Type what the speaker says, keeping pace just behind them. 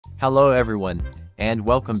Hello everyone, and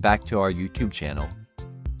welcome back to our YouTube channel.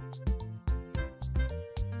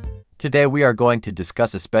 Today we are going to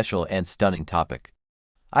discuss a special and stunning topic.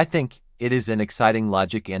 I think it is an exciting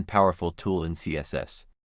logic and powerful tool in CSS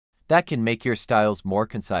that can make your styles more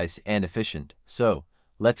concise and efficient. So,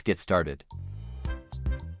 let's get started.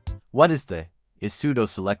 What is Pseudo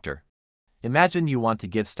Selector? Imagine you want to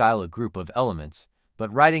give style a group of elements,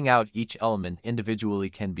 but writing out each element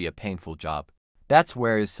individually can be a painful job. That's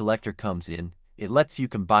where Selector comes in. It lets you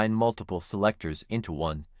combine multiple selectors into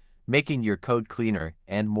one, making your code cleaner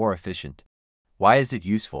and more efficient. Why is it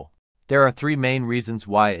useful? There are three main reasons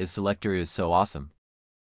why Selector is so awesome.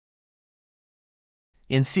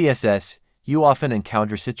 In CSS, you often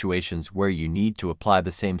encounter situations where you need to apply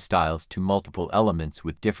the same styles to multiple elements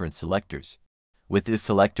with different selectors. With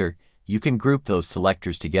Selector, you can group those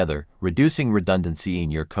selectors together, reducing redundancy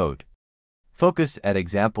in your code. Focus at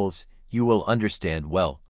examples you will understand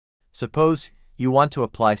well. Suppose you want to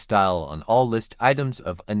apply style on all list items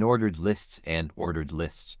of unordered lists and ordered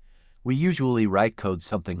lists. We usually write code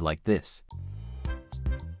something like this.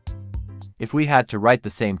 If we had to write the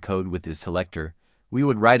same code with Selector, we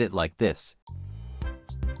would write it like this.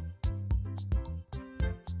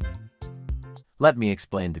 Let me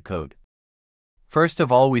explain the code. First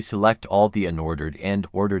of all, we select all the unordered and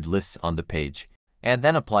ordered lists on the page, and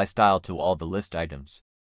then apply style to all the list items.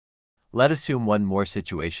 Let's assume one more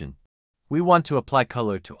situation. We want to apply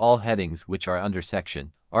color to all headings which are under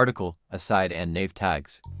section, article, aside, and nav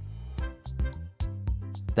tags.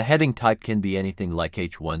 The heading type can be anything like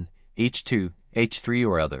H1, H2, H3,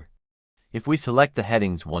 or other. If we select the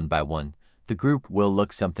headings one by one, the group will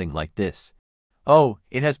look something like this. Oh,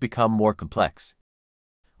 it has become more complex.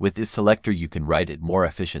 With this selector, you can write it more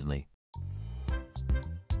efficiently.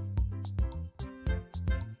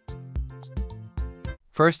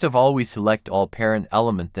 First of all, we select all parent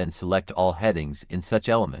element, then select all headings in such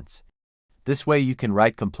elements. This way you can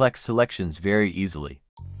write complex selections very easily.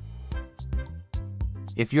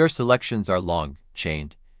 If your selections are long,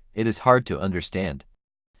 chained, it is hard to understand.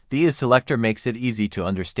 The Selector makes it easy to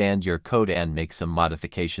understand your code and make some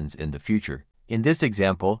modifications in the future. In this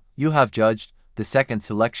example, you have judged the second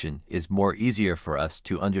selection is more easier for us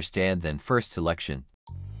to understand than first selection.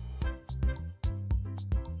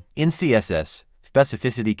 In CSS,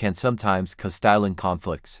 specificity can sometimes cause styling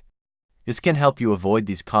conflicts. This can help you avoid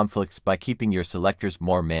these conflicts by keeping your selectors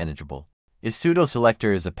more manageable. Pseudo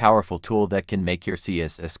Selector is a powerful tool that can make your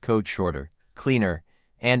CSS code shorter, cleaner,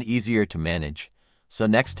 and easier to manage. So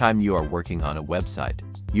next time you are working on a website,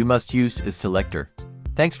 you must use Selector.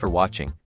 Thanks for watching.